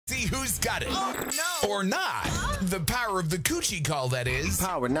See who's got it. Oh, no. Or not. The power of the Coochie call, that is.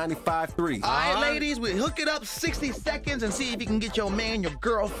 Power 95.3. All right, ladies, we hook it up 60 seconds and see if you can get your man, your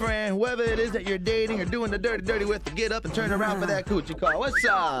girlfriend, whoever it is that you're dating or doing the dirty with to get up and turn around for that Coochie call. What's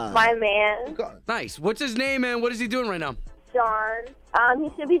up? My man, Nice. What's his name, and what is he doing right now? John.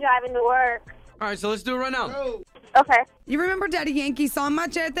 He should be driving to work. All right, so let's do it right now. Oh. Okay. You remember Daddy Yankee's song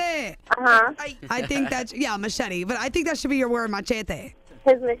Machete? Uh-huh. I think that's, yeah, machete. But I think that should be your word, machete.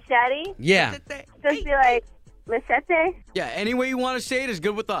 His machete? Yeah. Just be like, machete? Yeah, any way you want to say it is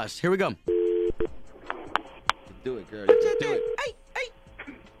good with us. Here we go. Do it, girl. You can do it.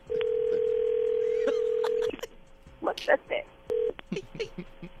 Machete.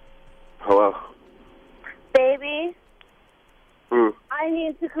 Hello. Baby, I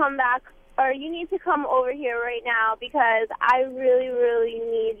need to come back, or you need to come over here right now because I really, really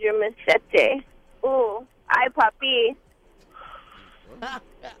need your machete. Ooh, ay, papi.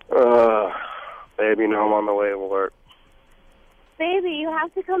 Baby, no, I'm on the way to work. Baby, you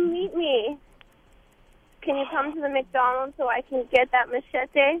have to come meet me. Can you come to the McDonald's so I can get that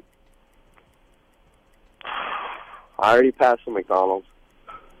machete? I already passed the McDonald's.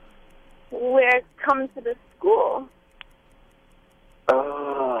 Where? Come to the school.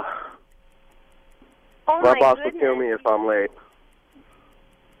 Oh My boss goodness. will kill me if I'm late.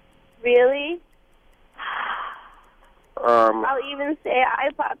 Really? I'll even say,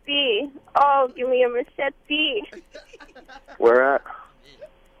 "Ay, papi." Oh, give me a machete. Where at?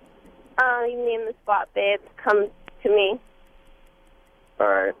 You name the spot, babe. Come to me. All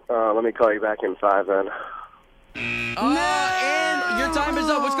right. Let me call you back in 5 then. And your time is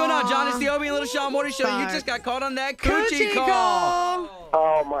up. What's going on, John? It's the Obie and Little Sean Morty Show. You just got caught on that Coochie call.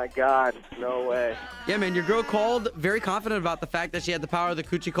 Oh, my God. No way. Yeah, man, your girl called very confident about the fact that she had the power of the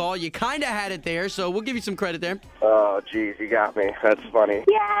Coochie call. You kind of had it there, so we'll give you some credit there. Oh, geez, you got me. That's funny.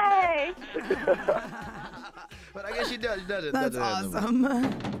 Yay! But I guess she does it. That's awesome. Come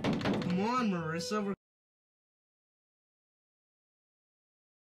on, Marissa.